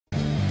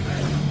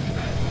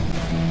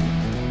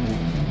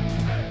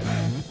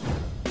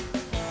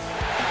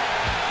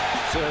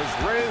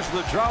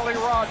Here's the Jolly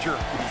Roger.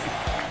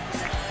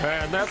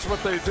 And that's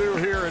what they do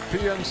here at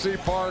PNC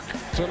Park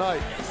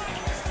tonight,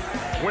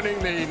 winning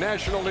the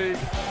National League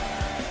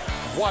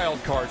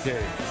wild card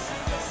game.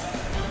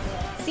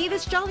 See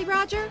this Jolly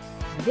Roger?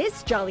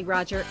 This Jolly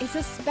Roger is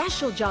a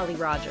special Jolly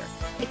Roger.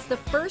 It's the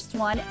first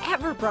one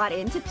ever brought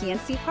into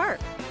PNC Park.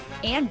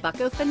 And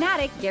Bucko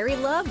fanatic Gary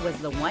Love was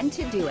the one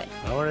to do it.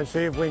 I want to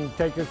see if we can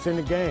take this in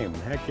the game.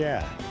 Heck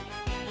yeah.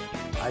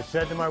 I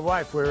said to my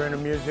wife, we were in a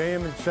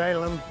museum in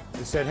Salem.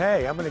 I said,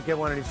 hey, I'm going to get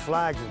one of these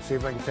flags and see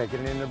if I can take it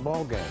in the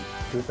ball game.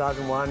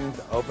 2001,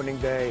 opening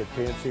day at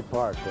PNC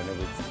Park when it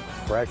was a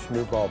fresh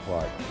new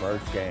ballpark,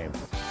 first game.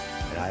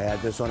 And I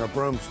had this on a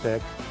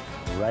broomstick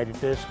right at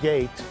this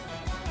gate.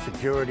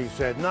 Security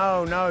said,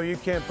 no, you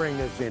can't bring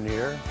this in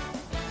here.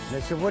 And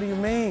I said, what do you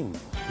mean?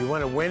 You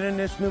want to win in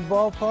this new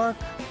ballpark?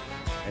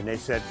 And they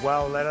said,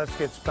 well, let us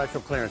get special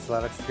clearance.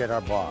 Let us get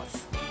our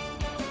boss.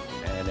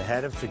 And the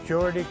head of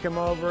security came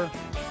over,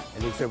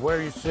 and he said, where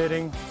are you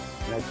sitting?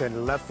 And I said, in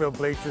the left field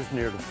bleachers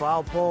near the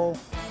foul pole.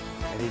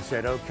 And he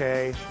said,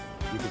 okay,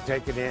 you can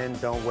take it in.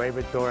 Don't wave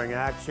it during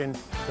action.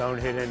 Don't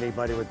hit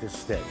anybody with the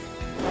stick.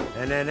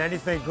 And then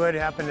anything good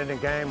happened in the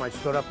game, I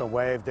stood up and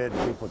waved it.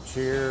 People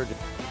cheered,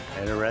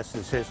 and the rest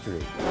is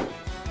history.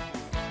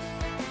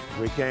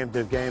 We came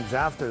to games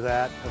after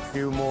that. A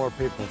few more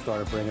people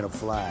started bringing a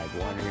flag,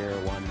 one here,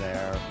 one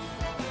there.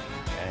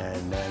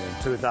 And then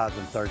in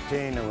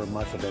 2013, there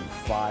must have been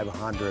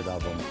 500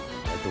 of them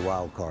at the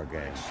wild card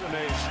game. In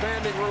a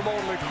standing room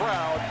only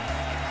crowd,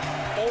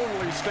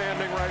 only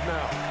standing right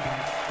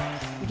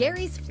now.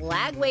 Gary's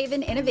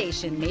flag-waving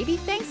innovation may be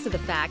thanks to the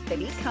fact that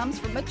he comes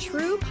from a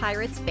true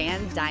Pirates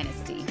fan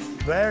dynasty.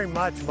 Very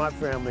much my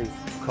family's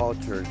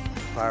culture is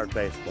Pirate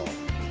baseball.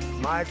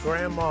 My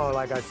grandma,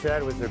 like I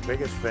said, was their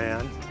biggest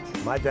fan.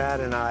 My dad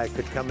and I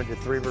could come into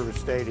Three River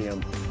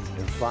Stadium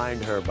and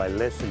find her by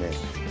listening.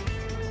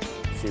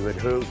 She would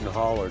hoot and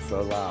holler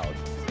so loud.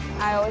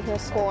 I always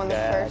missed school on the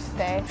first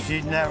day.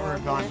 She'd never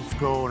gone to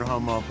school in a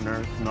home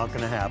opener. It's not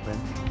going to happen.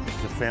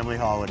 It's a family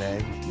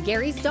holiday.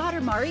 Gary's daughter,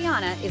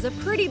 Mariana, is a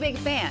pretty big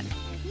fan.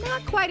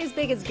 Not quite as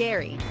big as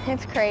Gary.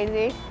 It's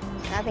crazy.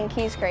 I think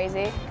he's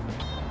crazy.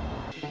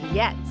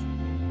 Yet.